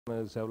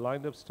have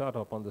lined up start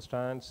up on the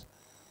stands.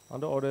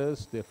 Under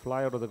orders, they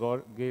fly out of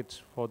the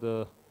gates for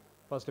the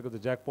first leg of the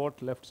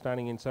jackpot. Left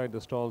standing inside the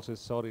stalls is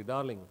Sorry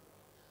Darling.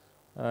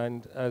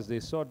 And as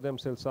they sort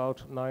themselves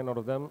out, 9 out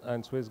of them,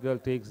 and Swiss Girl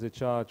takes the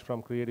charge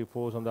from Creative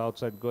Force on the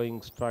outside,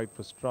 going stride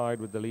for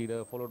stride with the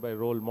leader, followed by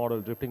Role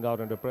Model. Drifting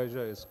out under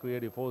pressure is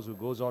Creative Force, who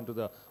goes on to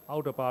the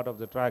outer part of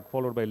the track,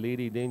 followed by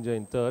Lady Danger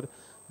in third.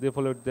 They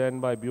followed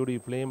then by Beauty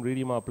Flame,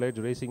 Redeema Pledge.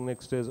 Racing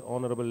next is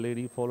Honorable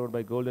Lady, followed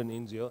by Golden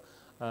Inzio.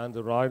 And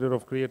the rider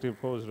of Creative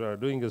Force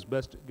doing his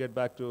best to get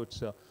back to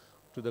its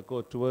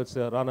towards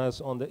runners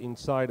on the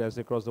inside as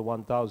they cross the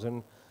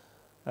 1,000.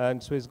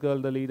 And Swiss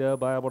Girl, the leader,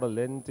 by about a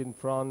length in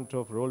front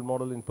of Role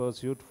Model in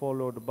pursuit,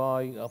 followed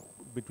by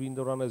between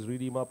the runners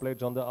Redeema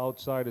Pledge. On the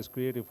outside is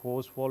Creative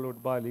Force,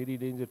 followed by Lady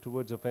Danger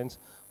towards the fence.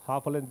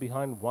 Half a length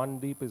behind, one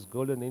deep is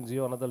Golden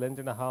Inzio. Another length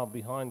and a half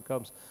behind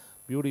comes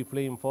Beauty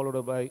Flame,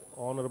 followed by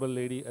Honorable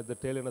Lady at the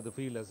tail end of the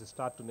field as they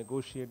start to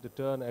negotiate the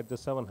turn at the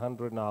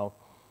 700 now.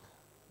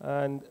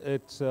 And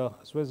it's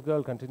Swiss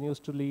Girl continues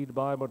to lead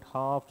by about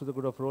half to the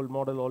good of Role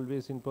Model,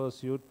 always in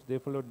pursuit. They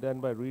followed then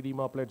by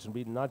Redeema Pledge and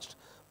be nudged,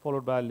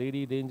 followed by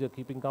Lady Danger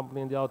keeping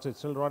company on the outside,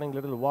 still running a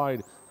little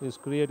wide is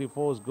Creative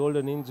Force.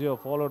 Golden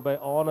Inzio, followed by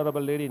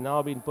Honorable Lady,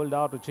 now being pulled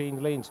out to change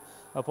lanes,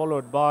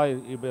 followed by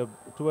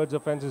towards the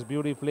fence is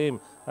Beauty Flame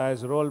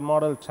as Role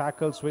Model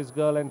tackles Swiss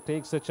Girl and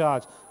takes the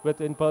charge.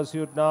 With in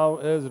pursuit now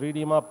is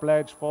Redeema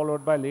Pledge,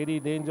 followed by Lady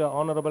Danger.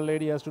 Honorable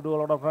Lady has to do a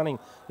lot of running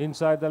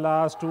inside the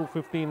last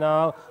 250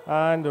 now,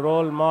 and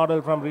Role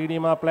Model from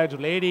Redeema Pledge.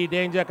 Lady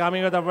Danger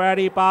coming with a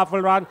very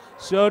powerful run.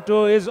 So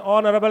too is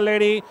Honorable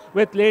Lady,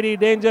 with Lady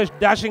Danger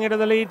dashing into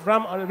the lead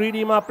from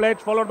Redeema Pledge,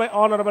 followed by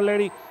Honorable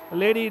Lady.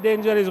 Lady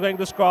Danger is going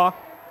to score.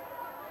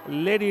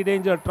 Lady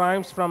Danger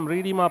triumphs from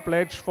Redeema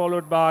Pledge,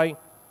 followed by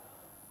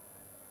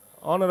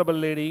Honorable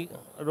Lady,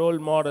 Role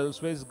Model,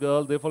 Swiss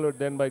Girl. They followed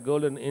then by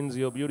Golden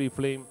Inzio, Beauty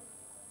Flame,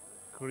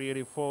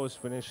 Creative Force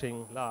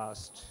finishing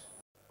last.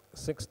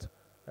 6th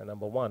and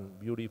number 1,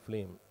 Beauty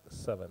Flame,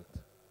 7th.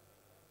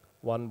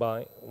 1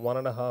 by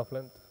 1.5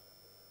 length,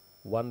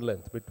 1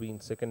 length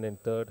between second and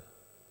third,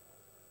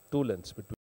 2 lengths between